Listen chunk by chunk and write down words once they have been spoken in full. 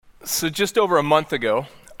So just over a month ago,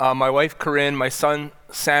 my wife Corinne, my son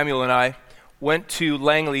Samuel, and I went to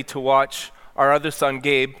Langley to watch our other son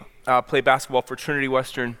Gabe play basketball for Trinity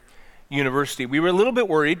Western University. We were a little bit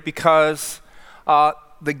worried because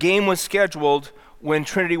the game was scheduled when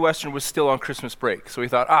Trinity Western was still on Christmas break. So we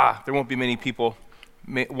thought, there won't be many people,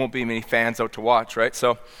 won't be many fans out to watch, right?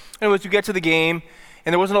 So anyways, we get to the game,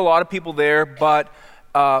 and there wasn't a lot of people there, but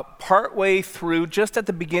partway through, just at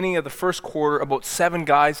the beginning of the first quarter, about 7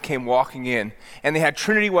 guys came walking in, and they had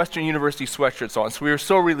Trinity Western University sweatshirts on. So we were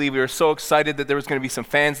so relieved, we were so excited that there was going to be some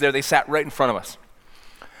fans there. They sat right in front of us.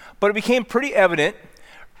 But it became pretty evident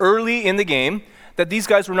early in the game that these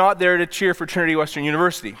guys were not there to cheer for Trinity Western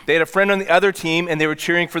University. They had a friend on the other team, and they were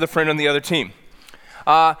cheering for the friend on the other team.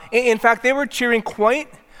 In fact, they were cheering quite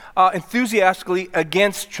enthusiastically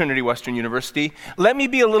against Trinity Western University. Let me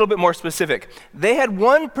be a little bit more specific. They had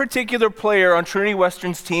one particular player on Trinity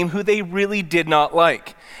Western's team who they really did not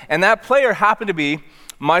like. And that player happened to be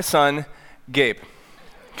my son, Gabe.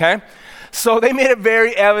 Okay? So they made it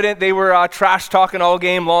very evident. They were trash talking all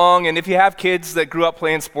game long. And if you have kids that grew up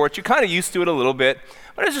playing sports, you're kind of used to it a little bit.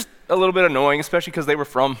 But it's just a little bit annoying, especially because they were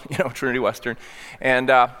from, Trinity Western. And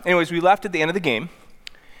anyways, we left at the end of the game.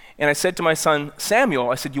 And I said to my son,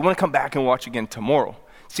 Samuel, I said, you want to come back and watch again tomorrow?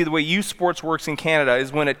 See, the way youth sports works in Canada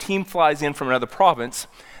is when a team flies in from another province,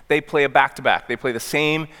 they play a back-to-back. They play the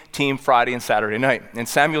same team Friday and Saturday night. And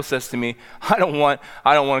Samuel says to me, I don't want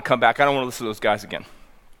to come back. I don't want to listen to those guys again.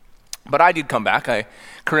 But I did come back.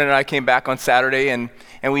 Corinne and I came back on Saturday, and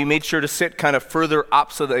we made sure to sit kind of further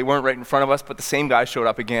up so that they weren't right in front of us, but the same guys showed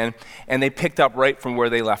up again, and they picked up right from where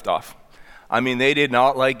they left off. I mean, they did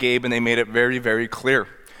not like Gabe, and they made it very, very clear.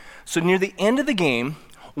 So near the end of the game,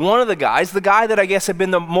 one of the guys, the guy that I guess had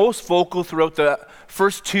been the most vocal throughout the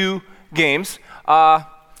first 2 games,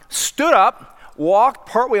 stood up, walked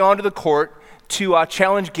partway onto the court to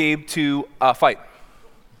challenge Gabe to a fight.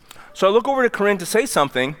 So I look over to Corinne to say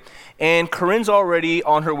something, and Corinne's already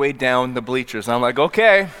on her way down the bleachers. And I'm like,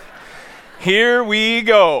 okay, here we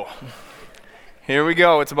go. Here we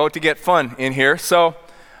go. It's about to get fun in here. So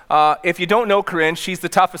if you don't know Corinne, she's the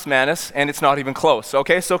toughest manus, and it's not even close,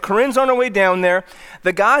 okay? So Corinne's on her way down there.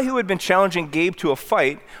 The guy who had been challenging Gabe to a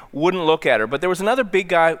fight wouldn't look at her, but there was another big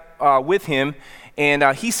guy with him, and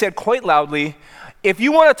he said quite loudly, if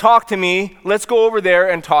you want to talk to me, let's go over there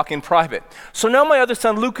and talk in private. So now my other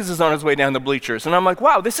son, Lucas, is on his way down the bleachers, and I'm like,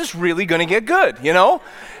 wow, this is really going to get good, And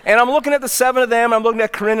I'm looking at the 7 of them. I'm looking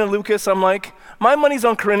at Corinne and Lucas. I'm like, my money's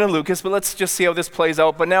on Corinne and Lucas, but let's just see how this plays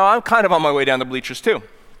out. But now I'm kind of on my way down the bleachers too.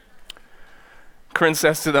 Corinne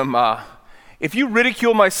says to them, if you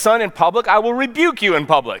ridicule my son in public, I will rebuke you in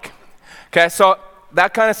public. Okay, so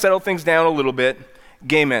that kind of settled things down a little bit.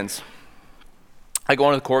 Game ends. I go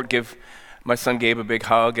onto the court, give my son Gabe a big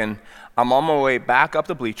hug, and I'm on my way back up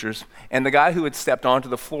the bleachers, and the guy who had stepped onto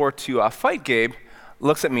the floor to fight Gabe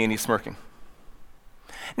looks at me and he's smirking.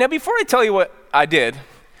 Now, before I tell you what I did,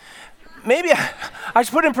 maybe I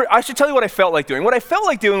should tell you what I felt like doing. What I felt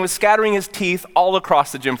like doing was scattering his teeth all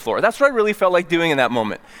across the gym floor. That's what I really felt like doing in that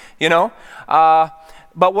moment,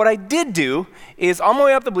 But what I did do is on my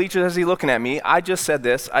way up the bleachers as he's looking at me, I just said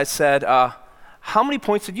this. I said, how many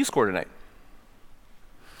points did you score tonight?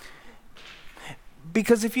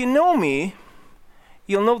 Because if you know me,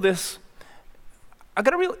 you'll know this. I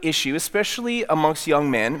got a real issue, especially amongst young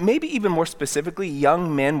men, maybe even more specifically,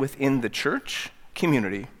 young men within the church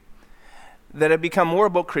community, that have become more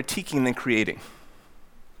about critiquing than creating.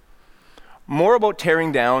 More about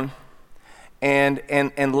tearing down and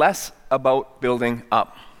less about building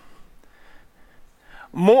up.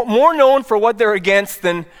 More known for what they're against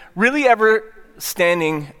than really ever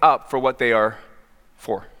standing up for what they are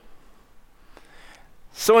for.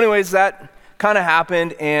 So anyways, that kind of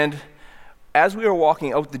happened, and as we were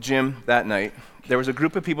walking out the gym that night, there was a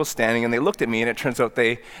group of people standing, and they looked at me, and it turns out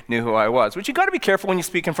they knew who I was. Which you got to be careful when you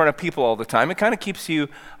speak in front of people all the time. It kind of keeps you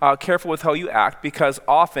careful with how you act, because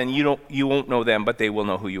often you won't know them, but they will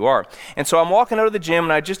know who you are. And so I'm walking out of the gym,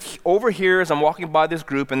 and I just overhear as I'm walking by this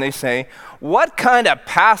group, and they say, "What kind of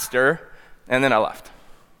pastor?" And then I left.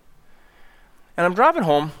 And I'm driving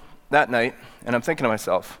home that night, and I'm thinking to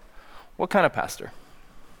myself, what kind of pastor?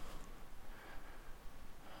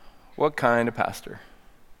 What kind of pastor?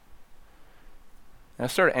 And I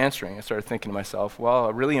started answering. I started thinking to myself, well,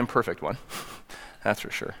 a really imperfect one, that's for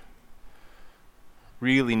sure.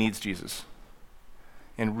 Really needs Jesus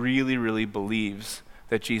and really, really believes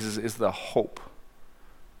that Jesus is the hope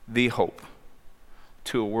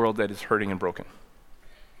to a world that is hurting and broken.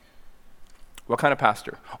 What kind of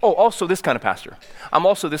pastor? Oh, also this kind of pastor. I'm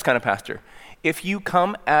also this kind of pastor. If you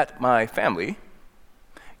come at my family,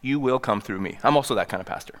 you will come through me. I'm also that kind of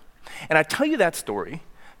pastor. And I tell you that story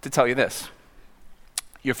to tell you this.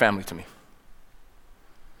 You're family to me.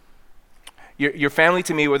 You're family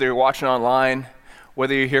to me, whether you're watching online,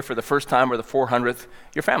 whether you're here for the first time or the 400th,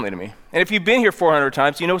 you're family to me. And if you've been here 400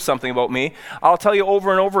 times, you know something about me. I'll tell you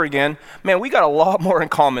over and over again, man, we got a lot more in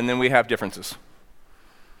common than we have differences.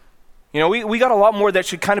 You know, we got a lot more that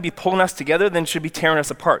should kind of be pulling us together than should be tearing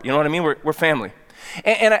us apart. You know what I mean? We're family.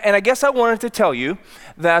 And I guess I wanted to tell you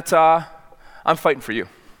that I'm fighting for you.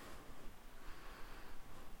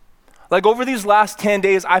 Like over these last 10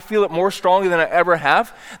 days, I feel it more strongly than I ever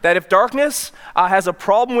have, that if darkness has a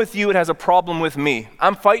problem with you, it has a problem with me.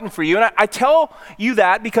 I'm fighting for you. And I tell you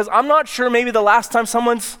that because I'm not sure maybe the last time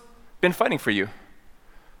someone's been fighting for you.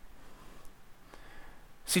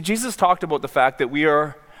 See, Jesus talked about the fact that we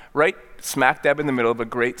are right smack dab in the middle of a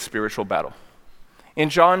great spiritual battle. In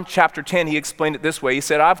John chapter 10, he explained it this way. He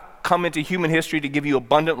said, I've come into human history to give you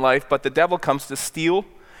abundant life, but the devil comes to steal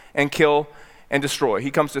and kill and destroy.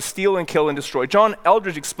 He comes to steal and kill and destroy. John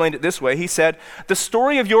Eldredge explained it this way. He said, the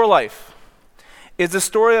story of your life is the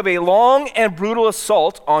story of a long and brutal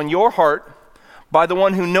assault on your heart by the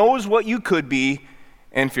one who knows what you could be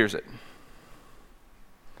and fears it.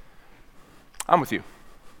 I'm with you.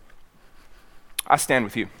 I stand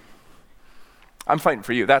with you. I'm fighting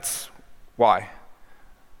for you. That's why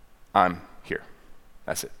I'm here.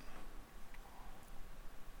 That's it.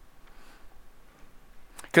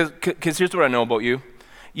 Because here's what I know about you.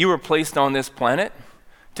 You were placed on this planet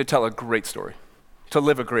to tell a great story, to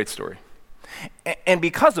live a great story. And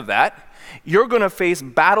because of that, you're going to face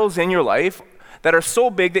battles in your life that are so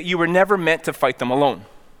big that you were never meant to fight them alone.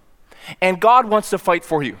 And God wants to fight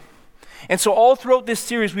for you. And so all throughout this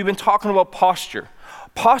series, we've been talking about posture.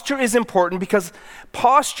 Posture is important because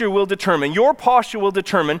posture will determine, your posture will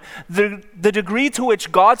determine the degree to which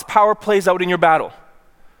God's power plays out in your battle.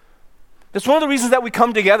 That's one of the reasons that we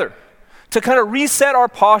come together, to kind of reset our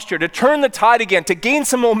posture, to turn the tide again, to gain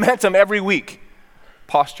some momentum every week.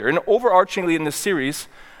 Posture. And overarchingly in this series,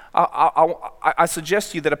 I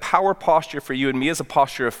suggest to you that a power posture for you and me is a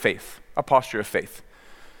posture of faith. A posture of faith.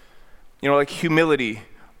 You know, like humility,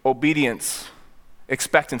 obedience,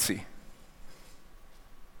 expectancy.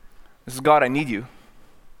 This is God, I need you.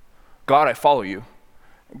 God, I follow you.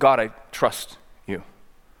 God, I trust you.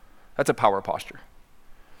 That's a power posture.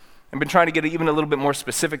 I've been trying to get even a little bit more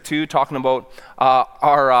specific too, talking about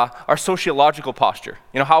our sociological posture.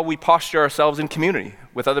 You know, how we posture ourselves in community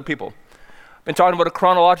with other people. I've been talking about a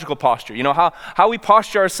chronological posture. You know, how we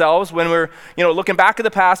posture ourselves when we're, you know, looking back at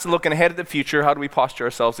the past and looking ahead at the future. How do we posture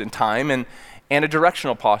ourselves in time? And a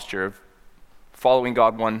directional posture of following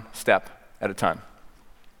God one step at a time.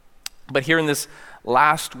 But here in this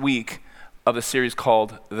last week of the series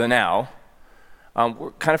called The Now,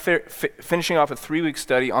 we're kind of finishing off a 3-week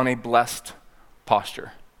study on a blessed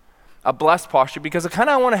posture. A blessed posture because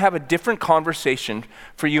I want to have a different conversation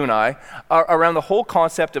for you and I around the whole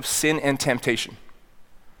concept of sin and temptation.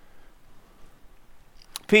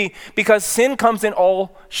 Because sin comes in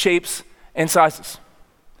all shapes and sizes.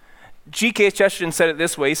 G.K. Chesterton said it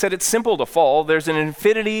this way. He said, it's simple to fall. There's an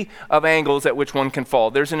infinity of angles at which one can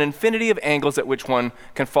fall. There's an infinity of angles at which one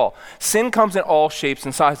can fall. Sin comes in all shapes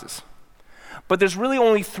and sizes. But there's really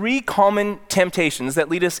only 3 common temptations that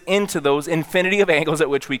lead us into those infinity of angles at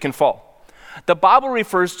which we can fall. The Bible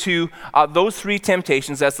refers to those 3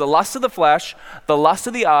 temptations as the lust of the flesh, the lust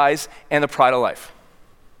of the eyes, and the pride of life.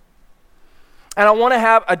 And I want to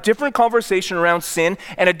have a different conversation around sin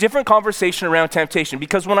and a different conversation around temptation.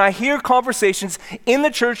 Because when I hear conversations in the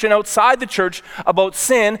church and outside the church about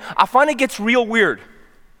sin, I find it gets real weird.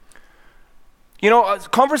 You know,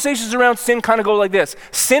 conversations around sin kind of go like this.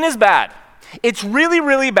 Sin is bad. It's really,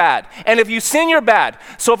 really bad. And if you sin, you're bad.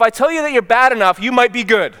 So if I tell you that you're bad enough, you might be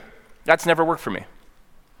good. That's never worked for me.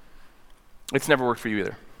 It's never worked for you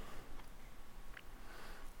either.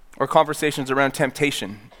 Or conversations around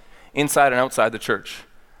temptation, inside and outside the church.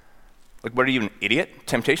 Like, what are you, an idiot?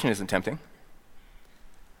 Temptation isn't tempting.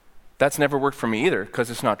 That's never worked for me either, because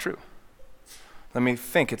it's not true. Let me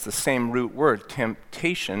think, it's the same root word,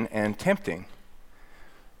 temptation and tempting.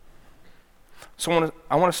 So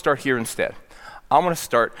I want to start here instead. I want to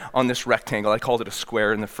start on this rectangle. I called it a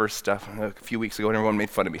square in the first stuff a few weeks ago, and everyone made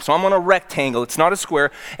fun of me. So I'm on a rectangle. It's not a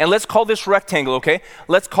square. And let's call this rectangle, okay?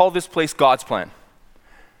 Let's call this place God's plan.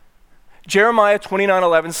 Jeremiah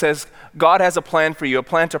 29:11 says, God has a plan for you, a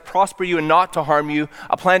plan to prosper you and not to harm you,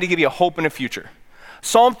 a plan to give you a hope and a future.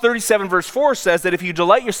 Psalm 37 verse 4 says that if you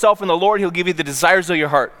delight yourself in the Lord, he'll give you the desires of your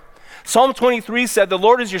heart. Psalm 23 said, the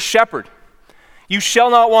Lord is your shepherd. You shall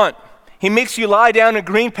not want. He makes you lie down in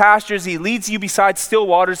green pastures. He leads you beside still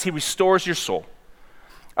waters. He restores your soul.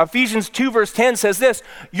 Ephesians 2 verse 10 says this,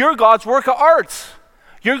 "You're God's work of art.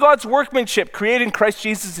 You're God's workmanship, created in Christ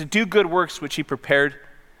Jesus to do good works which he prepared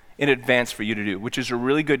in advance for you to do," which is a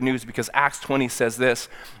really good news because Acts 20 says this,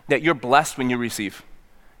 that you're blessed when you receive.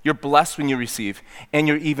 You're blessed when you receive, and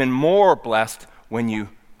you're even more blessed when you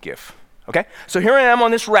give. Okay? So here I am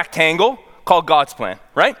on this rectangle called God's plan,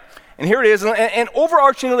 right? And here it is, and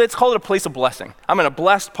overarchingly, it's called a place of blessing. I'm in a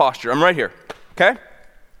blessed posture. I'm right here, okay?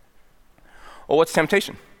 Well, what's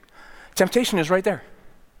temptation? Temptation is right there,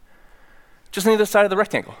 just on the other side of the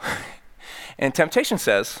rectangle. And temptation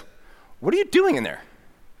says, "What are you doing in there?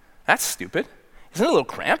 That's stupid. Isn't it a little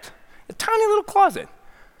cramped? A tiny little closet."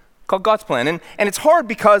 Called God's plan. And it's hard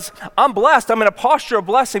because I'm blessed. I'm in a posture of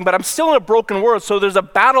blessing, but I'm still in a broken world, so there's a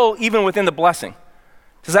battle even within the blessing.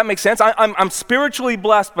 Does that make sense? I'm spiritually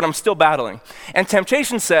blessed, but I'm still battling. And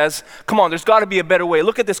temptation says, come on, there's got to be a better way.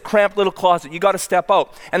 Look at this cramped little closet. You got to step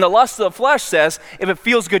out. And the lust of the flesh says, if it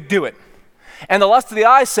feels good, do it. And the lust of the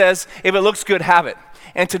eye says, if it looks good, have it.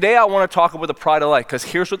 And today I want to talk about the pride of life, because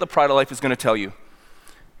here's what the pride of life is going to tell you.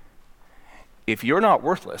 If you're not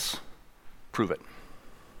worthless, prove it.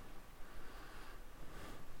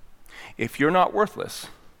 If you're not worthless,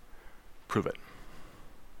 prove it.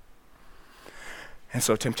 And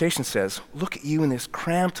so temptation says, look at you in this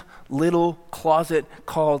cramped little closet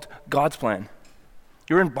called God's plan.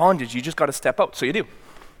 You're in bondage, you just got to step out, so you do.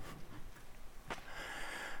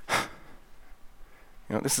 You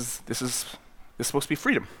know, this is supposed to be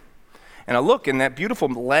freedom. And I look, and that beautiful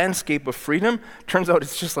landscape of freedom, turns out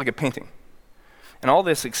it's just like a painting. And all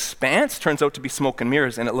this expanse turns out to be smoke and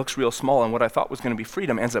mirrors, and it looks real small, and what I thought was going to be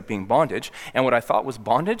freedom ends up being bondage, and what I thought was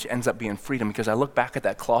bondage ends up being freedom, because I look back at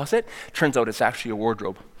that closet, turns out it's actually a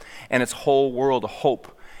wardrobe, and it's a whole world of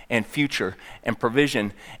hope and future and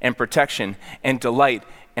provision and protection and delight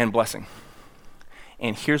and blessing.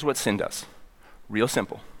 And here's what sin does. Real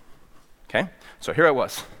simple. Okay? So here I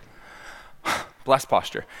was, blessed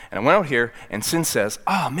posture, and I went out here, and sin says,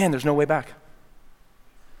 oh man, there's no way back.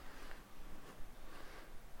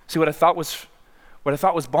 See, what I thought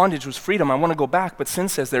was bondage was freedom. I want to go back, but sin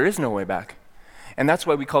says there is no way back. And that's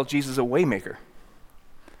why we call Jesus a way maker.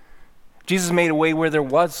 Jesus made a way where there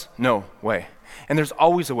was no way. And there's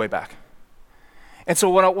always a way back. And so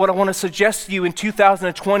what I want to suggest to you in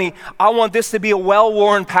 2020, I want this to be a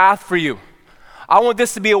well-worn path for you. I want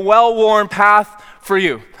this to be a well-worn path for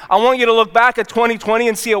you. I want you to look back at 2020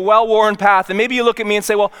 and see a well-worn path. And maybe you look at me and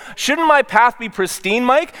say, well, shouldn't my path be pristine,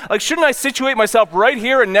 Mike? Like, shouldn't I situate myself right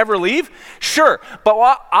here and never leave? Sure. But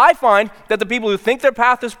I find that the people who think their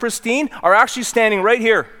path is pristine are actually standing right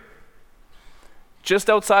here, just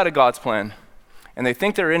outside of God's plan. And they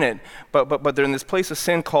think they're in it, but they're in this place of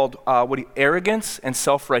sin called arrogance and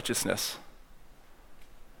self-righteousness.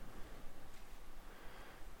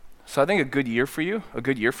 So I think a good year for you, a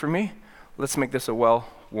good year for me, let's make this a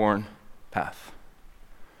well-worn path.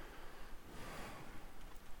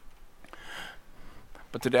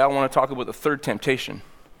 But today I want to talk about the third temptation,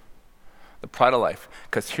 the pride of life,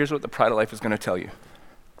 because here's what the pride of life is going to tell you.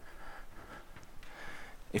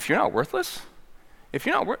 If you're not worthless,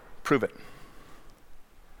 prove it.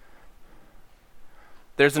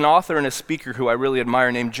 There's an author and a speaker who I really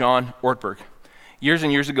admire named John Ortberg. Years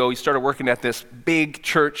and years ago, he started working at this big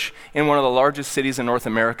church in one of the largest cities in North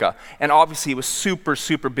America. And obviously, he was super,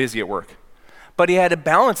 super busy at work. But he had to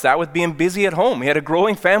balance that with being busy at home. He had a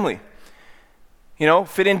growing family. You know,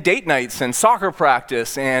 fit in date nights and soccer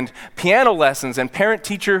practice and piano lessons and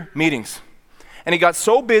parent-teacher meetings. And he got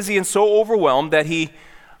so busy and so overwhelmed that he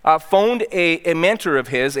phoned a mentor of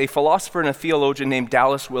his, a philosopher and a theologian named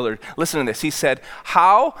Dallas Willard. Listen to this. He said,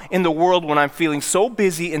 how in the world when I'm feeling so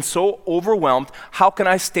busy and so overwhelmed, how can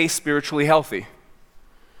I stay spiritually healthy?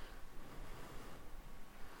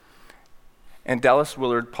 And Dallas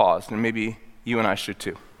Willard paused, and maybe you and I should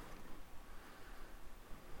too.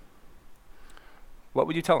 What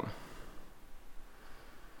would you tell him?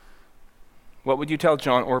 What would you tell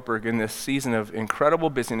John Ortberg in this season of incredible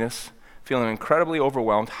busyness, feeling incredibly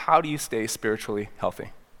overwhelmed? How do you stay spiritually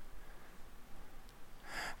healthy?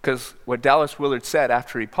 Because what Dallas Willard said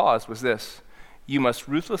after he paused was this: you must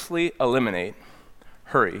ruthlessly eliminate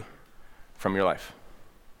hurry from your life.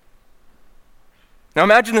 Now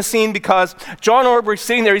imagine the scene, because John Ortberg's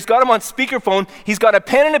sitting there, he's got him on speakerphone, he's got a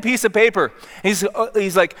pen and a piece of paper. He's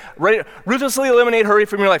like, ready, ruthlessly eliminate hurry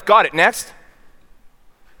from your life. Got it, next.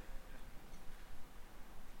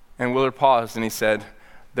 And Willard paused and he said,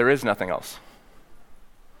 there is nothing else.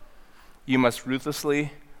 You must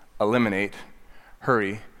ruthlessly eliminate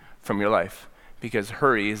hurry from your life, because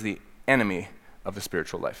hurry is the enemy of the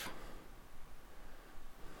spiritual life.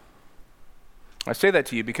 I say that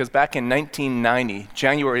to you because back in 1990,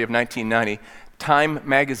 January of 1990, Time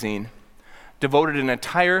magazine devoted an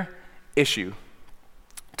entire issue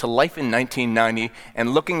to life in 1990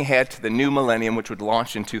 and looking ahead to the new millennium, which would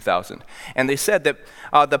launch in 2000. And they said that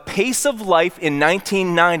the pace of life in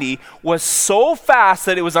 1990 was so fast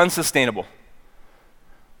that it was unsustainable.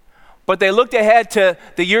 But they looked ahead to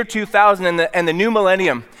the year 2000 and the new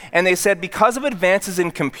millennium, and they said because of advances in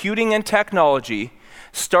computing and technology,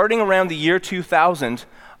 starting around the year 2000,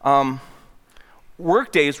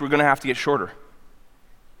 work days were going to have to get shorter.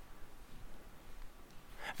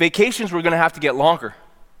 Vacations were going to have to get longer.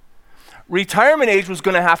 Retirement age was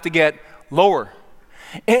going to have to get lower.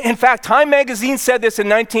 In fact, Time magazine said this in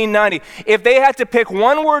 1990. If they had to pick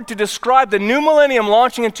one word to describe the new millennium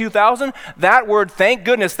launching in 2000, that word, thank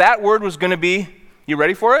goodness, that word was going to be, you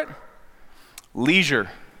ready for it? Leisure.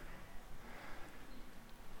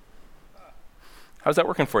 How's that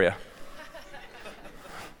working for you?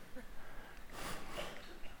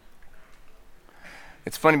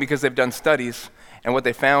 It's funny because they've done studies, and what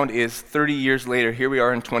they found is 30 years later, here we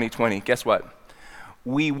are in 2020. Guess what?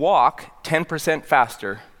 We walk 10%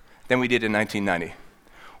 faster than we did in 1990.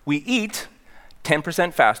 We eat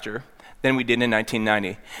 10% faster than we did in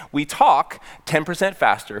 1990. We talk 10%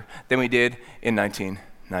 faster than we did in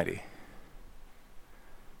 1990.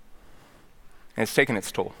 And it's taken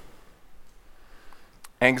its toll.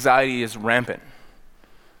 Anxiety is rampant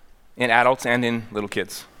in adults and in little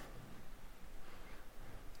kids.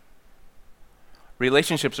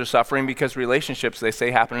 Relationships are suffering because relationships, they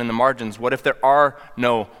say, happen in the margins. What if there are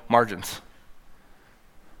no margins?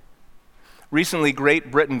 Recently,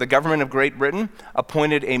 Great Britain, the government of Great Britain,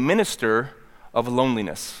 appointed a minister of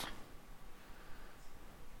loneliness.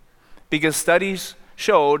 Because studies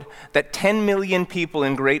showed that 10 million people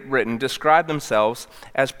in Great Britain describe themselves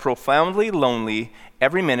as profoundly lonely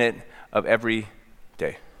every minute of every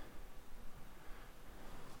day.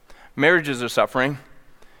 Marriages are suffering.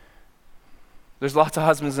 There's lots of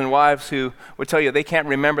husbands and wives who would tell you they can't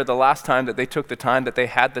remember the last time that they took the time that they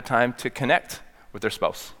had the time to connect with their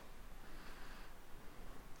spouse.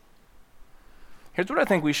 Here's what I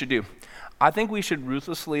think we should do. I think we should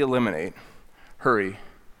ruthlessly eliminate hurry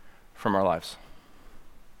from our lives.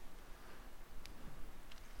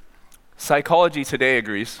 Psychology today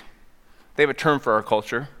agrees. They have a term for our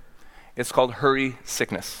culture. It's called hurry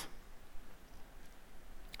sickness.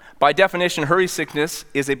 By definition, hurry sickness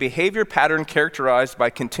is a behavior pattern characterized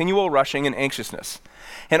by continual rushing and anxiousness,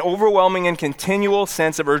 an overwhelming and continual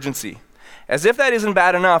sense of urgency. As if that isn't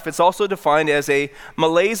bad enough, it's also defined as a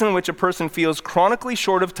malaise in which a person feels chronically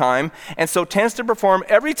short of time and so tends to perform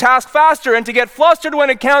every task faster and to get flustered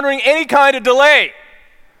when encountering any kind of delay.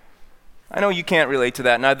 I know you can't relate to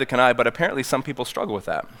that, neither can I, but apparently some people struggle with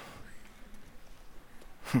that.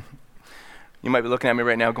 You might be looking at me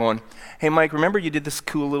right now going, hey, Mike, remember you did this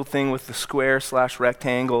cool little thing with the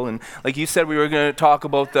square/rectangle, and like you said we were going to talk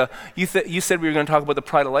about you said we were going to talk about the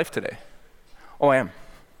pride of life today. Oh, I am.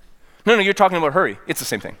 No, you're talking about hurry. It's the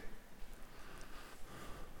same thing.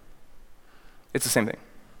 It's the same thing.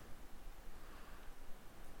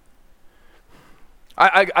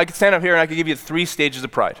 I could stand up here and I could give you 3 stages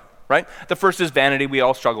of pride, right? The first is vanity. We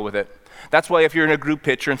all struggle with it. That's why if you're in a group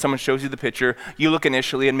picture and someone shows you the picture, you look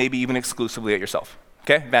initially and maybe even exclusively at yourself.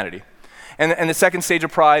 Okay? Vanity. And the second stage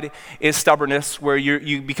of pride is stubbornness, where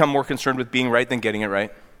you become more concerned with being right than getting it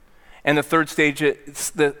right. And the third stage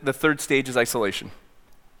is isolation.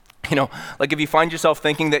 You know, like if you find yourself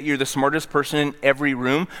thinking that you're the smartest person in every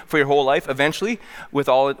room for your whole life, eventually,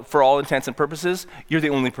 for all intents and purposes, you're the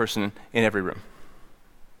only person in every room.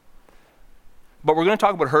 But we're going to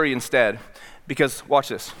talk about hurry instead, because watch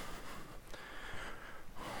this.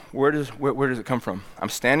 Where does it come from? I'm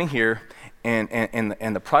standing here, and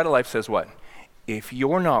the pride of life says what? If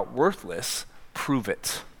you're not worthless, prove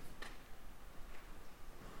it.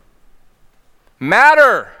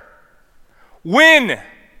 Matter. Win.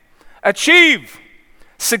 Achieve.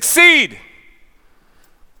 Succeed.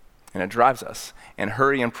 And it drives us. And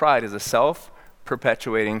hurry and pride is a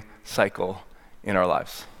self-perpetuating cycle in our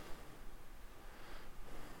lives.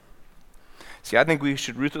 See, I think we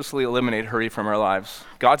should ruthlessly eliminate hurry from our lives.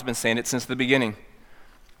 God's been saying it since the beginning.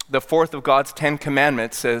 The 4th of God's 10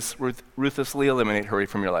 commandments says ruthlessly eliminate hurry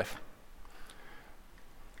from your life.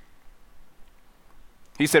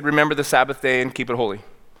 He said, remember the Sabbath day and keep it holy.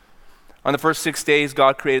 On the first 6 days,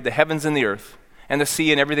 God created the heavens and the earth and the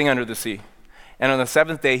sea and everything under the sea. And on the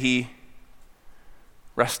 7th day, he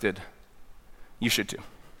rested. You should too.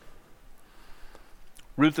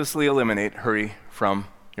 Ruthlessly eliminate hurry from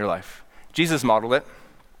your life. Jesus modeled it.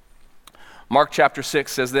 Mark chapter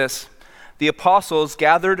 6 says this, the apostles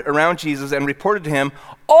gathered around Jesus and reported to him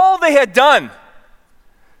all they had done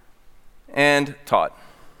and taught.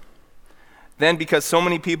 Then, because so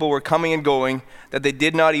many people were coming and going that they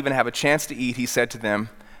did not even have a chance to eat, he said to them,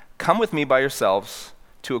 "Come with me by yourselves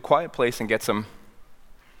to a quiet place and get some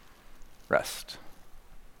rest."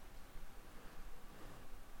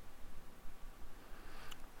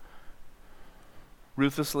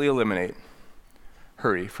 Ruthlessly eliminate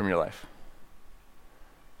hurry from your life.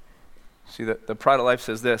 See, the Pride of Life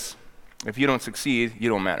says this: if you don't succeed, you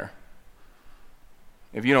don't matter.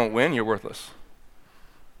 If you don't win, you're worthless.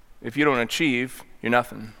 If you don't achieve, you're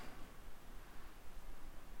nothing.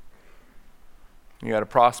 You got to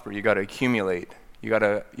prosper. You got to accumulate. You got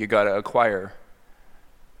to acquire.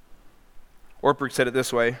 Ortberg said it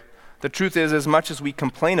this way: the truth is, as much as we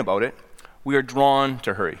complain about it, we are drawn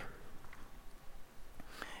to hurry.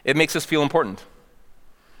 It makes us feel important.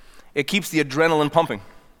 It keeps the adrenaline pumping.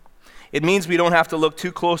 It means we don't have to look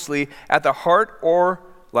too closely at the heart or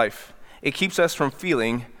life. It keeps us from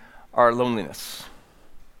feeling our loneliness.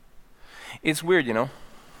 It's weird, you know.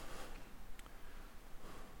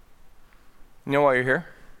 You know why you're here?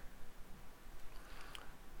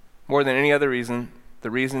 More than any other reason,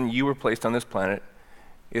 the reason you were placed on this planet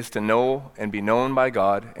is to know and be known by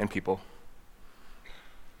God and people.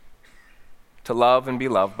 To love and be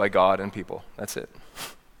loved by God and people. That's it.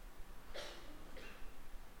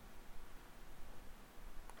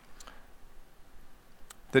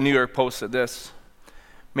 The New York Post said this: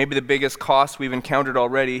 maybe the biggest cost we've encountered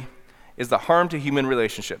already is the harm to human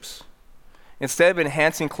relationships. Instead of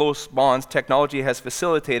enhancing close bonds, technology has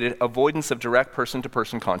facilitated avoidance of direct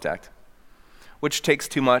person-to-person contact, which takes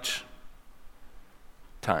too much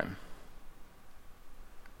time.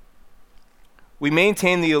 We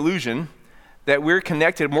maintain the illusion that we're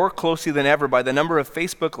connected more closely than ever by the number of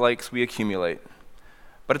Facebook likes we accumulate.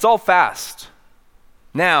 But it's all fast.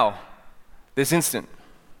 Now, this instant.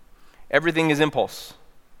 Everything is impulse.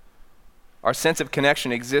 Our sense of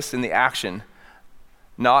connection exists in the action,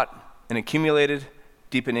 not an accumulated,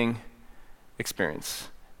 deepening experience.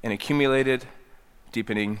 An accumulated,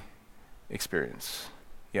 deepening experience.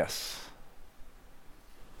 Yes.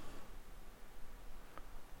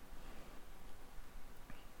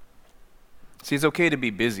 See, it's okay to be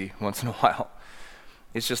busy once in a while.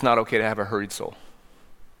 It's just not okay to have a hurried soul.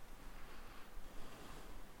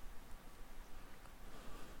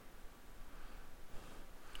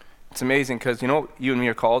 It's amazing because you know what you and me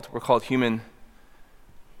are called? We're called human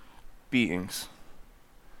beings.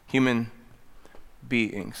 Human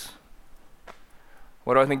beings.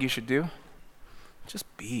 What do I think you should do? Just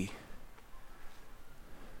be.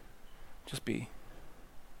 Just be.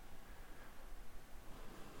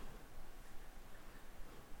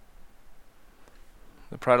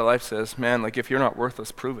 The Pride of Life says, man, like if you're not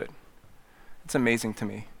worthless, prove it. It's amazing to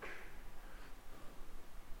me.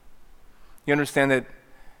 You understand that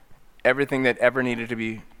everything that ever needed to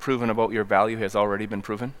be proven about your value has already been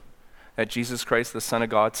proven? That Jesus Christ, the Son of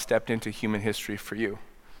God, stepped into human history for you.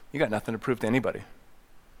 You got nothing to prove to anybody.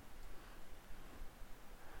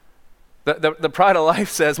 The Pride of Life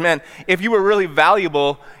says, man, if you were really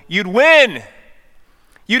valuable, you'd win.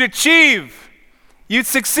 You'd achieve. You'd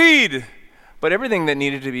succeed. But everything that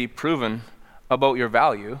needed to be proven about your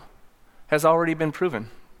value has already been proven.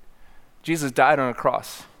 Jesus died on a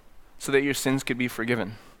cross so that your sins could be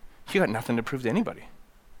forgiven. You got nothing to prove to anybody.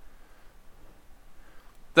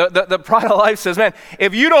 The Pride of Life says, man,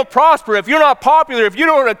 if you don't prosper, if you're not popular, if you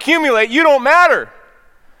don't accumulate, you don't matter.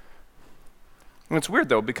 And it's weird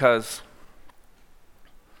though, because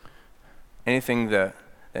anything that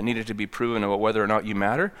needed to be proven about whether or not you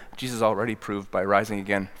matter, Jesus already proved by rising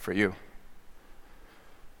again for you.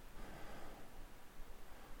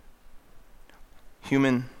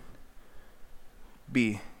 Human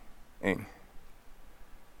being.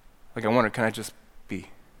 Like I wonder, can I just be?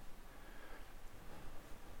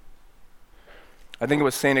 I think it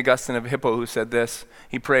was St. Augustine of Hippo who said this.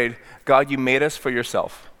 He prayed, God, you made us for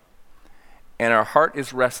yourself, and our heart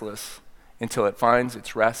is restless until it finds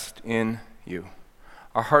its rest in you.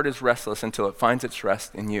 Our heart is restless until it finds its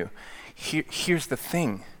rest in you. Here's the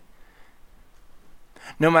thing.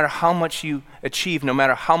 No matter how much you achieve, no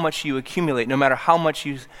matter how much you accumulate, no matter how much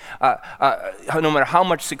no matter how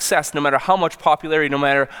much success, no matter how much popularity, no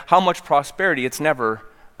matter how much prosperity, it's never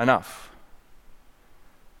enough.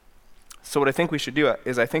 So what I think we should do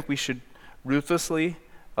is I think we should ruthlessly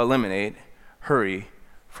eliminate hurry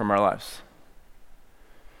from our lives.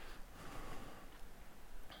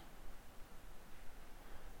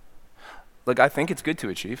 Look, I think it's good to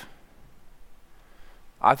achieve.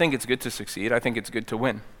 I think it's good to succeed. I think it's good to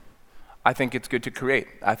win. I think it's good to create.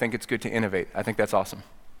 I think it's good to innovate. I think that's awesome.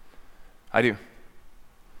 I do.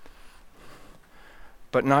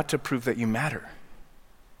 But not to prove that you matter.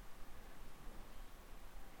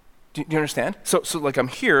 Do you understand? So like I'm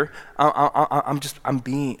here, I'm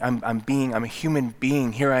a human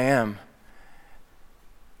being, here I am.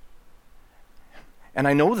 And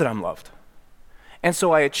I know that I'm loved. And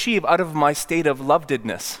so I achieve out of my state of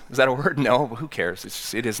lovededness. Is that a word? No, but who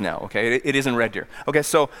cares? It is now, okay? It is in red here. Okay,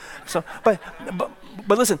 but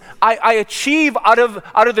listen, I achieve out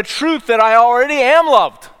of the truth that I already am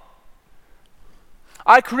loved.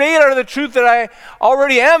 I create out of the truth that I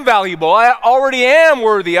already am valuable. I already am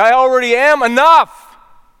worthy. I already am enough.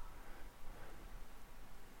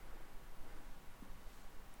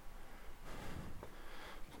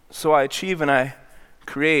 So I achieve and I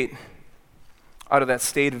create out of that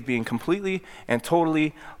state of being completely and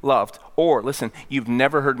totally loved. Or, listen, you've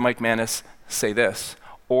never heard Mike Maness say this,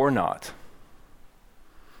 or not.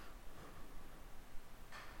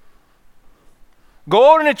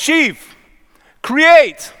 Go out and achieve,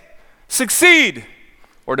 create, succeed,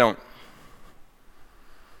 or don't.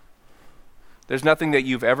 There's nothing that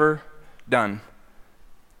you've ever done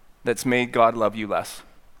that's made God love you less.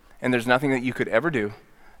 And there's nothing that you could ever do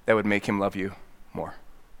that would make him love you more.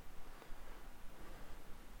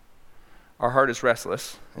 Our heart is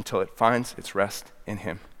restless until it finds its rest in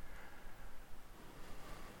him.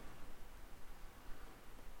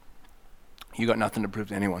 You got nothing to prove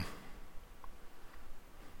to anyone.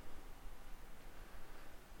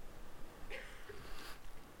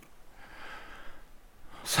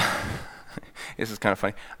 So, this is kind of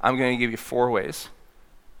funny. I'm going to give you 4 ways.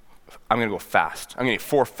 I'm going to go fast. I'm going to give you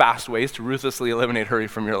 4 fast ways to ruthlessly eliminate hurry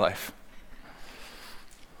from your life.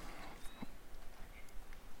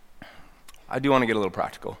 I do want to get a little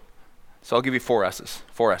practical. So I'll give you 4 S's.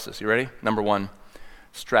 4 S's. You ready? Number 1,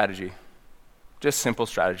 strategy. Just simple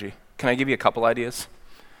strategy. Can I give you a couple ideas?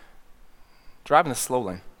 Drive in the slow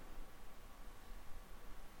lane.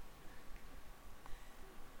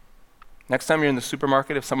 Next time you're in the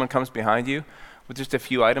supermarket, if someone comes behind you with just a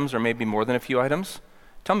few items or maybe more than a few items,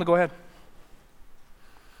 tell them to go ahead.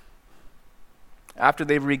 After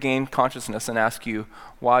they've regained consciousness and ask you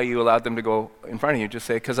why you allowed them to go in front of you, just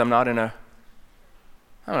say, because I'm not in a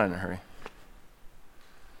hurry.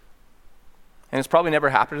 And it's probably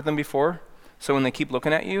never happened to them before, so when they keep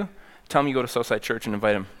looking at you, tell them you go to Southside Church and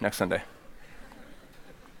invite them next Sunday.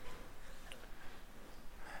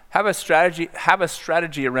 Have a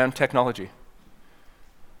strategy around technology.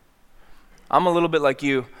 I'm a little bit like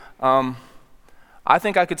you. I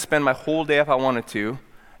think I could spend my whole day if I wanted to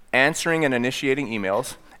answering and initiating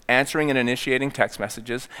emails, answering and initiating text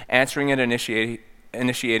messages, answering and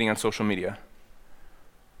initiating on social media.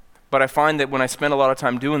 But I find that when I spend a lot of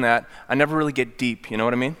time doing that, I never really get deep, you know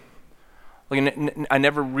what I mean? Like I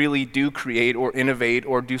never really do create or innovate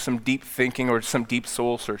or do some deep thinking or some deep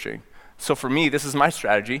soul searching. So for me, this is my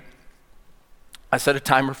strategy. I set a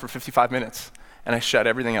timer for 55 minutes and I shut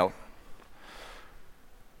everything out.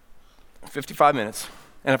 55 minutes.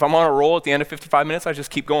 And if I'm on a roll at the end of 55 minutes, I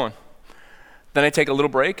just keep going. Then I take a little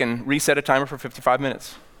break and reset a timer for 55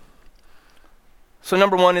 minutes. So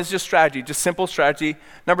number 1 is just strategy, just simple strategy.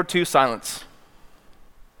 Number 2, silence.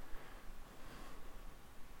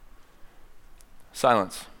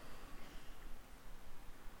 Silence.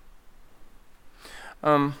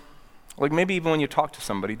 Like maybe even when you talk to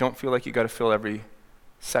somebody, don't feel like you got to fill every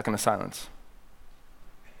second of silence.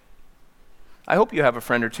 I hope you have a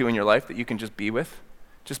friend or two in your life that you can just be with.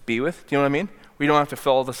 Just be with. Do you know what I mean? Where you don't have to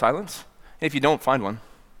fill all the silence. And if you don't, find one.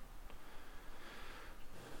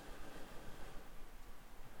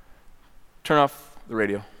 Turn off the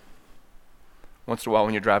radio once in a while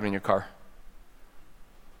when you're driving in your car.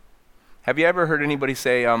 Have you ever heard anybody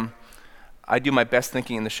say, I do my best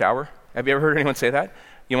thinking in the shower? Have you ever heard anyone say that?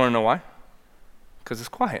 You want to know why? Because it's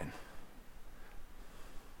quiet.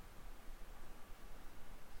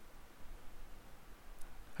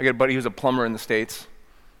 I got a buddy who's a plumber in the States.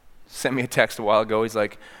 Sent me a text a while ago. He's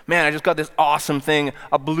like, man, I just got this awesome thing,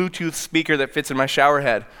 a Bluetooth speaker that fits in my shower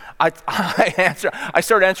head. I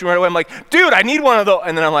started answering right away. I'm like, dude, I need one of those.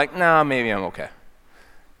 And then I'm like, nah, maybe I'm okay.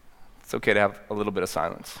 It's okay to have a little bit of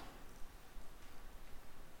silence.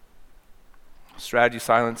 Strategy,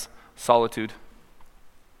 silence, solitude.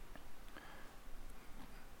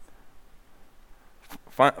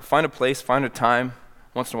 Find a place, find a time,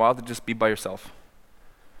 once in a while, to just be by yourself.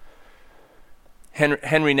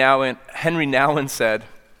 Henry Nouwen said,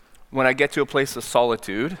 when I get to a place of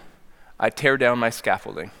solitude, I tear down my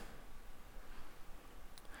scaffolding.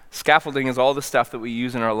 Scaffolding is all the stuff that we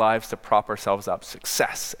use in our lives to prop ourselves up.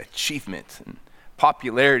 Success, achievement, and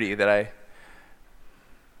popularity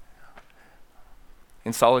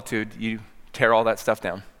in solitude, you tear all that stuff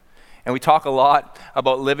down. And we talk a lot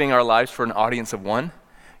about living our lives for an audience of one.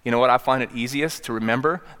 You know what? I find it easiest to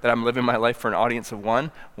remember that I'm living my life for an audience of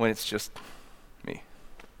one when it's just me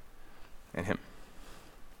and him.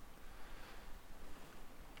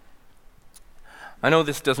 I know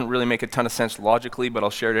this doesn't really make a ton of sense logically, but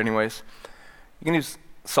I'll share it anyways. You can use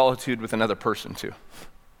solitude with another person too.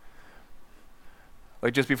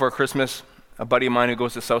 Like just before Christmas, a buddy of mine who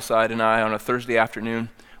goes to Southside and I, on a Thursday afternoon,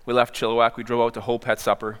 we left Chilliwack, we drove out to Hope, had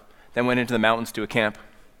supper, then went into the mountains to a camp.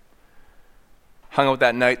 Hung out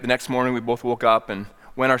that night. The next morning we both woke up and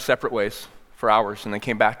went our separate ways for hours, and then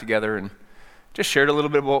came back together and just shared a little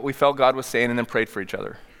bit of what we felt God was saying, and then prayed for each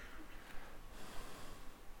other.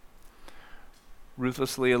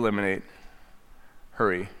 Ruthlessly eliminate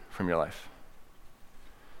hurry from your life.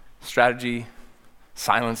 Strategy,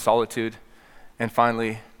 silence, solitude, and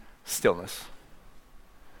finally, stillness.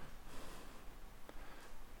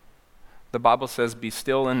 The Bible says, "Be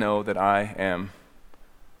still and know that I am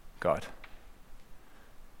God."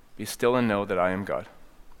 Be still and know that I am God.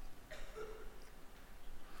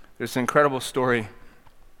 There's an incredible story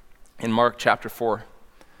in Mark chapter 4.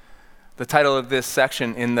 The title of this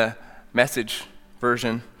section in the Message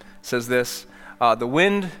version says this, the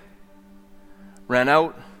wind ran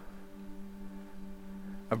out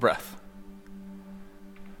of breath.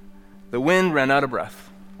 The wind ran out of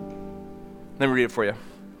breath. Let me read it for you.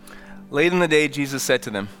 Late in the day, Jesus said to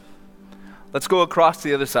them, "Let's go across to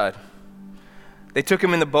the other side." They took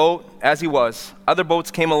him in the boat as he was. Other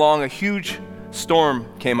boats came along. A huge storm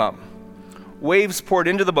came up. Waves poured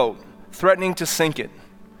into the boat, threatening to sink it.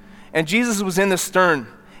 And Jesus was in the stern,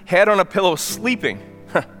 head on a pillow, sleeping.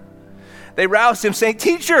 They roused him, saying,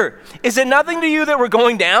 "Teacher, is it nothing to you that we're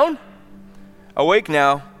going down?" Awake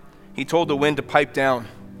now, he told the wind to pipe down,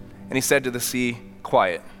 and he said to the sea,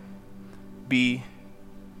 "Quiet, be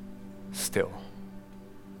still."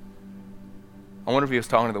 I wonder if he was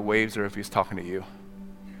talking to the waves or if he was talking to you.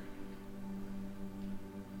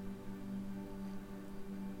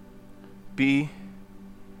 Be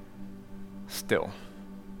still.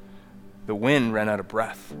 The wind ran out of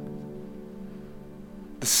breath.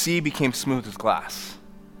 The sea became smooth as glass.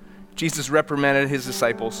 Jesus reprimanded his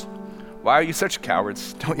disciples. "Why are you such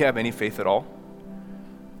cowards? Don't you have any faith at all?"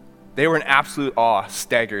 They were in absolute awe,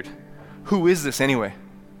 staggered. Who is this anyway?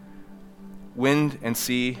 Wind and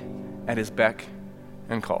sea at his beck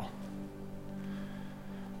and call.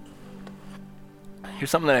 Here's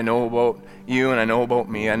something that I know about you and I know about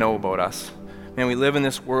me, I know about us. Man, we live in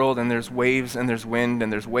this world and there's waves and there's wind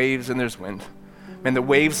and there's waves and there's wind. Man, the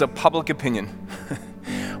waves of public opinion.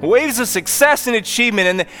 Waves of success and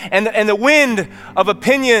achievement and the wind of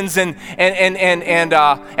opinions and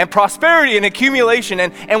prosperity and accumulation.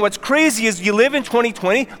 And what's crazy is you live in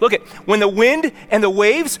 2020. Look at when the wind and the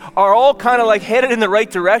waves are all kind of like headed in the right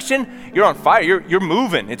direction, you're on fire, you're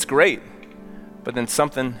moving, it's great. But then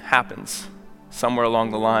something happens somewhere along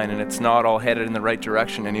the line and it's not all headed in the right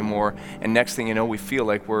direction anymore. And next thing you know, we feel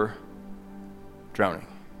like we're drowning.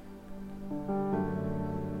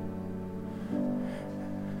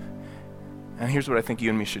 And here's what I think you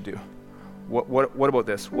and me should do. What about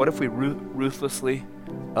this? What if we ruthlessly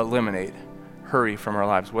eliminate hurry from our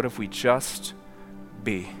lives? What if we just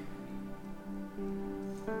be?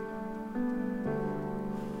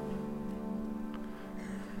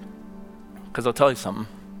 Because I'll tell you something.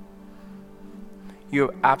 You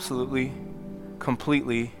have absolutely,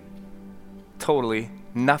 completely, totally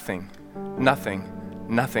nothing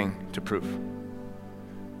to prove.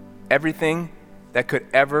 Everything that could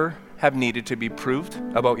ever have needed to be proved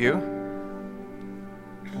about you,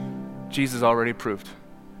 Jesus already proved.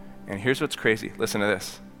 And here's what's crazy. Listen to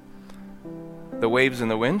this. The waves and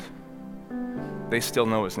the wind, they still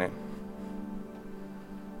know his name.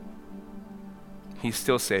 He's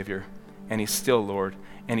still Savior, and he's still Lord,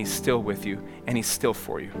 and he's still with you, and he's still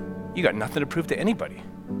for you. You got nothing to prove to anybody.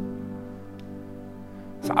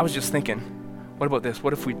 So I was just thinking, what about this?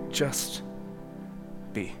 What if we just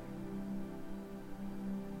be?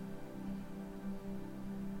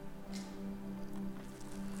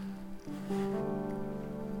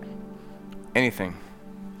 Anything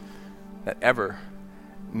that ever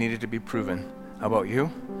needed to be proven about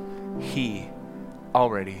you, he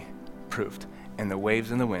already proved. And the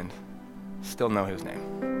waves and the wind still know his name.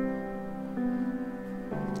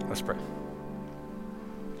 Let's pray.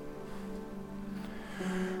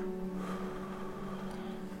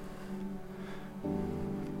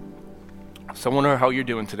 So I wonder how you're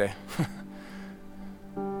doing today.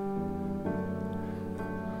 I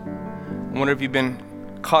wonder if you've been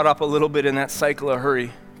caught up a little bit in that cycle of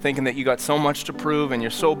hurry, thinking that you got so much to prove and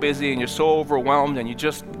you're so busy and you're so overwhelmed and you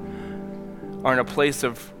just are in a place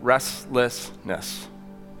of restlessness.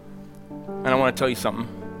 And I want to tell you something.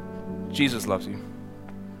 Jesus loves you.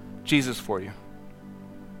 Jesus for you.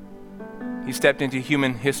 He stepped into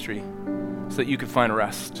human history so that you could find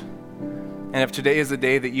rest. And if today is the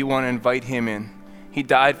day that you want to invite him in, he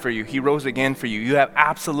died for you. He rose again for you. You have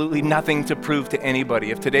absolutely nothing to prove to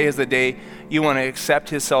anybody. If today is the day you want to accept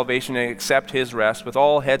his salvation and accept his rest with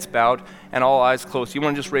all heads bowed and all eyes closed, you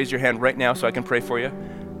want to just raise your hand right now so I can pray for you?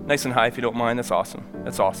 Nice and high if you don't mind. That's awesome.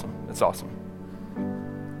 That's awesome. That's awesome.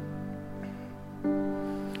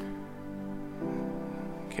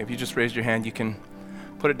 Okay, if you just raised your hand, you can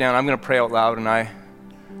put it down. I'm going to pray out loud, and I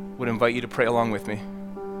would invite you to pray along with me.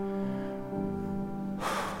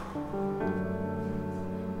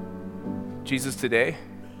 Jesus, today,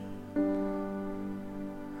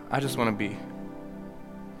 I just want to be.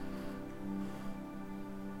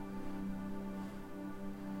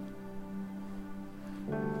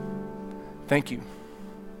 Thank you.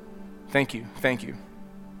 Thank you. Thank you.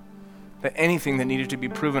 That anything that needed to be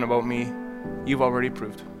proven about me, you've already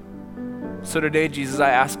proved. So today, Jesus, I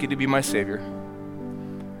ask you to be my Savior.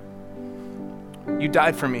 You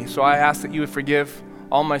died for me, so I ask that you would forgive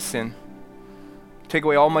all my sin, take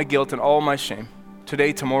away all my guilt and all my shame,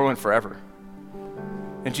 today, tomorrow, and forever.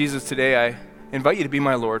 And Jesus, today I invite you to be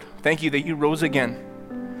my Lord. Thank you that you rose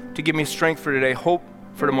again to give me strength for today, hope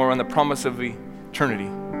for tomorrow, and the promise of eternity.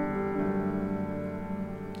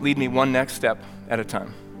 Lead me one next step at a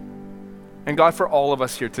time. And God, for all of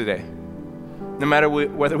us here today, no matter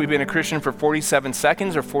whether we've been a Christian for 47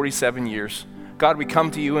 seconds or 47 years, God, we come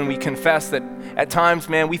to you and we confess that at times,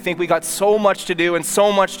 man, we think we got so much to do and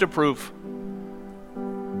so much to prove.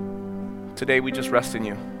 Today, we just rest in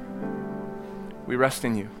you. We rest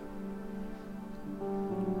in you.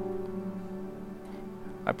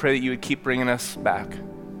 I pray that you would keep bringing us back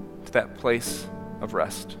to that place of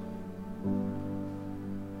rest.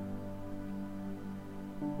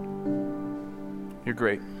 You're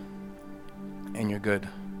great, and you're good,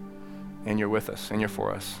 and you're with us, and you're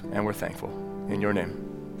for us, and we're thankful. In your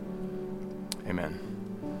name, amen.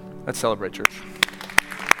 Let's celebrate, church.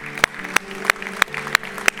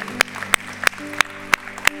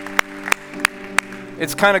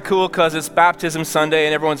 It's kind of cool because it's Baptism Sunday,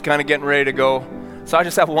 and everyone's kind of getting ready to go. So I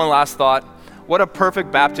just have one last thought. What a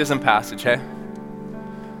perfect baptism passage, hey?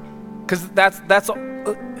 Because that's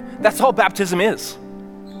all baptism is.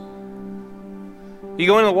 You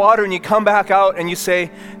go in the water and you come back out and you say,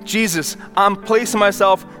 Jesus, I'm placing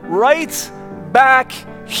myself right back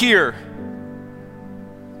here.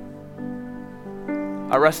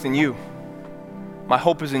 I rest in you. My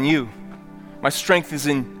hope is in you. My strength is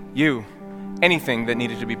in you. Anything that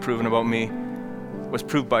needed to be proven about me was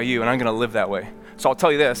proved by you, and I'm going to live that way. So I'll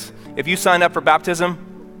tell you this. If you signed up for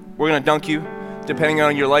baptism, we're going to dunk you. Depending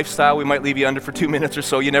on your lifestyle, we might leave you under for 2 minutes or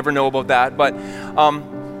so. You never know about that. But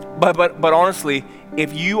honestly,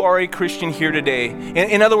 if you are a Christian here today,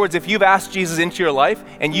 in other words, if you've asked Jesus into your life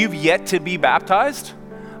and you've yet to be baptized,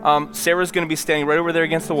 Sarah's going to be standing right over there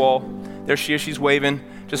against the wall. There she is, she's waving.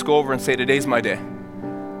 Just go over and say, today's my day.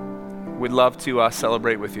 We'd love to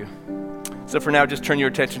celebrate with you. So for now, just turn your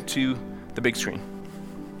attention to the big screen.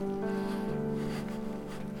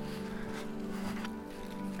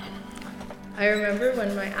 I remember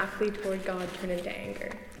when my apathy toward God turned into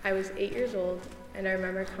anger. I was 8 years old, and I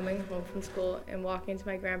remember coming home from school and walking into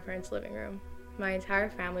my grandparents' living room. My entire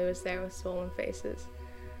family was there with swollen faces.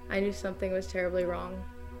 I knew something was terribly wrong.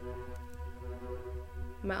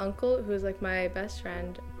 My uncle, who was like my best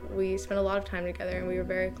friend, we spent a lot of time together and we were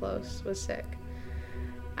very close, was sick.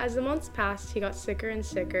 As the months passed, he got sicker and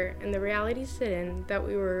sicker, and the reality set in that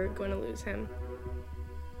we were going to lose him.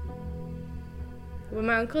 When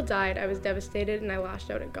my uncle died, I was devastated and I lashed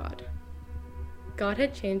out at God. God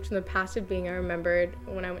had changed from the passive being I remembered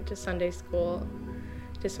when I went to Sunday school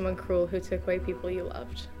to someone cruel who took away people you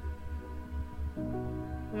loved.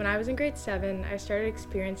 When I was in grade 7, I started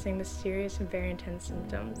experiencing mysterious and very intense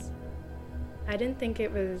symptoms. I didn't think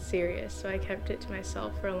it was serious, so I kept it to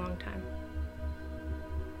myself for a long time.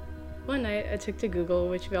 One night, I took to Google,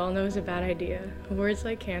 which we all know is a bad idea. Words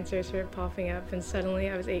like cancer started popping up, and suddenly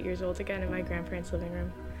I was 8 years old again in my grandparents' living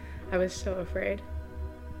room. I was so afraid.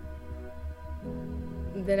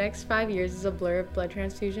 The next 5 years is a blur of blood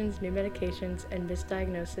transfusions, new medications, and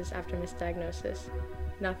misdiagnosis after misdiagnosis.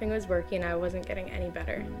 Nothing was working, and I wasn't getting any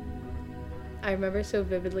better. I remember so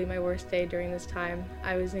vividly my worst day during this time.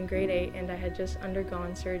 I was in grade 8 and I had just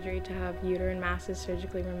undergone surgery to have uterine masses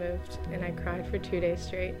surgically removed, and I cried for 2 days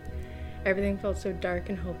straight. Everything felt so dark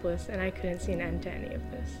and hopeless, and I couldn't see an end to any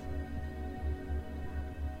of this.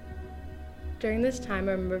 During this time,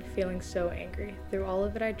 I remember feeling so angry. Through all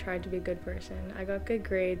of it, I tried to be a good person. I got good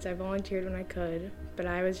grades, I volunteered when I could, but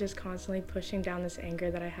I was just constantly pushing down this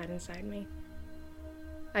anger that I had inside me.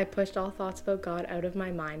 I pushed all thoughts about God out of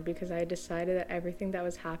my mind because I had decided that everything that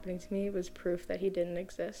was happening to me was proof that He didn't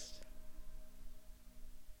exist.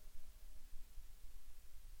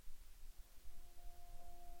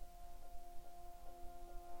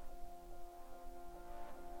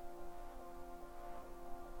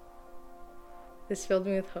 This filled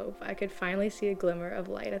me with hope. I could finally see a glimmer of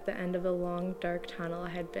light at the end of the long, dark tunnel I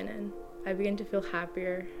had been in. I began to feel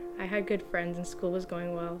happier. I had good friends and school was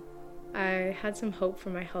going well. I had some hope for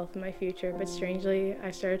my health and my future, but strangely,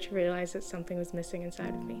 I started to realize that something was missing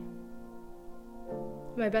inside of me.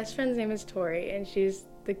 My best friend's name is Tori, and she's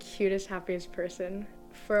the cutest, happiest person.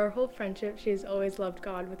 For our whole friendship, she's always loved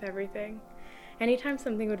God with everything. Anytime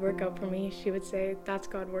something would work out for me, she would say, "That's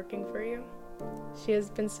God working for you." She has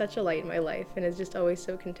been such a light in my life and is just always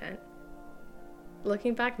so content.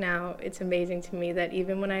 Looking back now, it's amazing to me that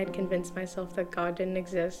even when I had convinced myself that God didn't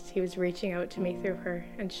exist, He was reaching out to me through her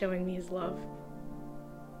and showing me His love.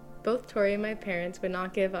 Both Tori and my parents would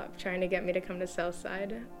not give up trying to get me to come to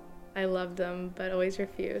Southside. I loved them, but always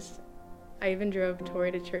refused. I even drove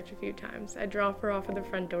Tori to church a few times. I'd drop her off at the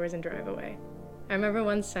front doors and drive away. I remember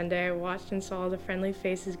one Sunday I watched and saw the friendly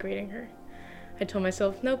faces greeting her. I told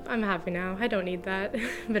myself, nope, I'm happy now, I don't need that.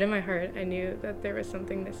 But in my heart, I knew that there was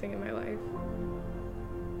something missing in my life.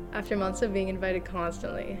 After months of being invited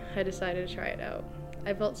constantly, I decided to try it out.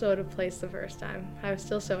 I felt so out of place the first time. I was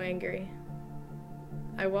still so angry.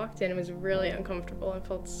 I walked in and was really uncomfortable and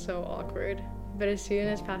felt so awkward. But as soon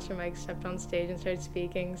as Pastor Mike stepped on stage and started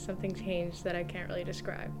speaking, something changed that I can't really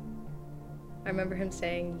describe. I remember him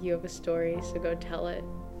saying, "You have a story, so go tell it."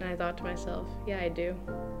 And I thought to myself, yeah, I do.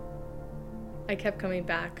 I kept coming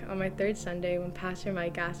back. On my third Sunday, when Pastor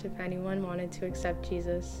Mike asked if anyone wanted to accept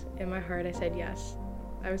Jesus, in my heart I said yes.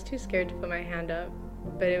 I was too scared to put my hand up,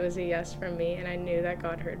 but it was a yes from me, and I knew that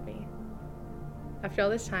God heard me. After all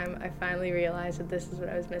this time, I finally realized that this is what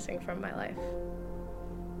I was missing from my life.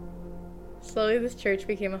 Slowly, this church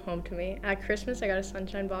became a home to me. At Christmas, I got a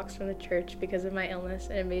sunshine box from the church because of my illness,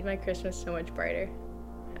 and it made my Christmas so much brighter.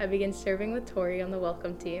 I began serving with Tori on the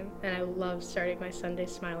welcome team, and I loved starting my Sunday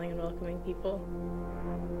smiling and welcoming people.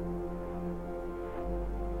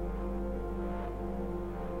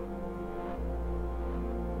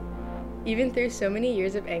 Even through so many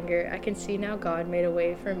years of anger, I can see now God made a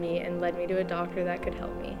way for me and led me to a doctor that could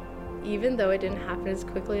help me. Even though it didn't happen as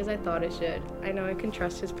quickly as I thought it should, I know I can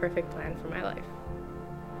trust His perfect plan for my life.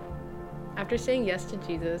 After saying yes to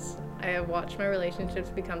Jesus, I have watched my relationships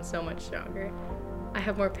become so much stronger. I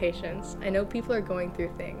have more patience. I know people are going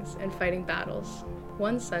through things and fighting battles.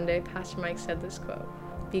 One Sunday, Pastor Mike said this quote,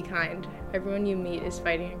 "Be kind. Everyone you meet is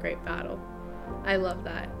fighting a great battle." I love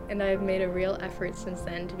that, and I have made a real effort since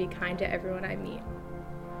then to be kind to everyone I meet.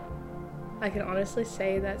 I can honestly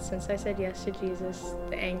say that since I said yes to Jesus,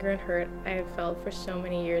 the anger and hurt I have felt for so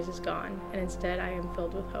many years is gone, and instead I am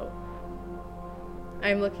filled with hope. I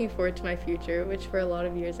am looking forward to my future, which for a lot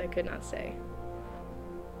of years I could not say.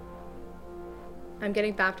 I'm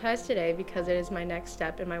getting baptized today because it is my next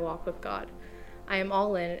step in my walk with God. I am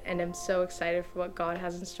all in and am so excited for what God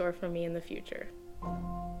has in store for me in the future.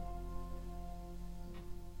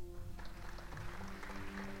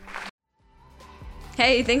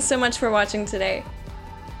 Hey, thanks so much for watching today.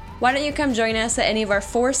 Why don't you come join us at any of our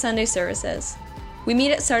 4 Sunday services? We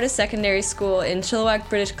meet at Sardis Secondary School in Chilliwack,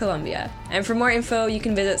 British Columbia. And for more info, you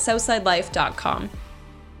can visit southsidelife.com.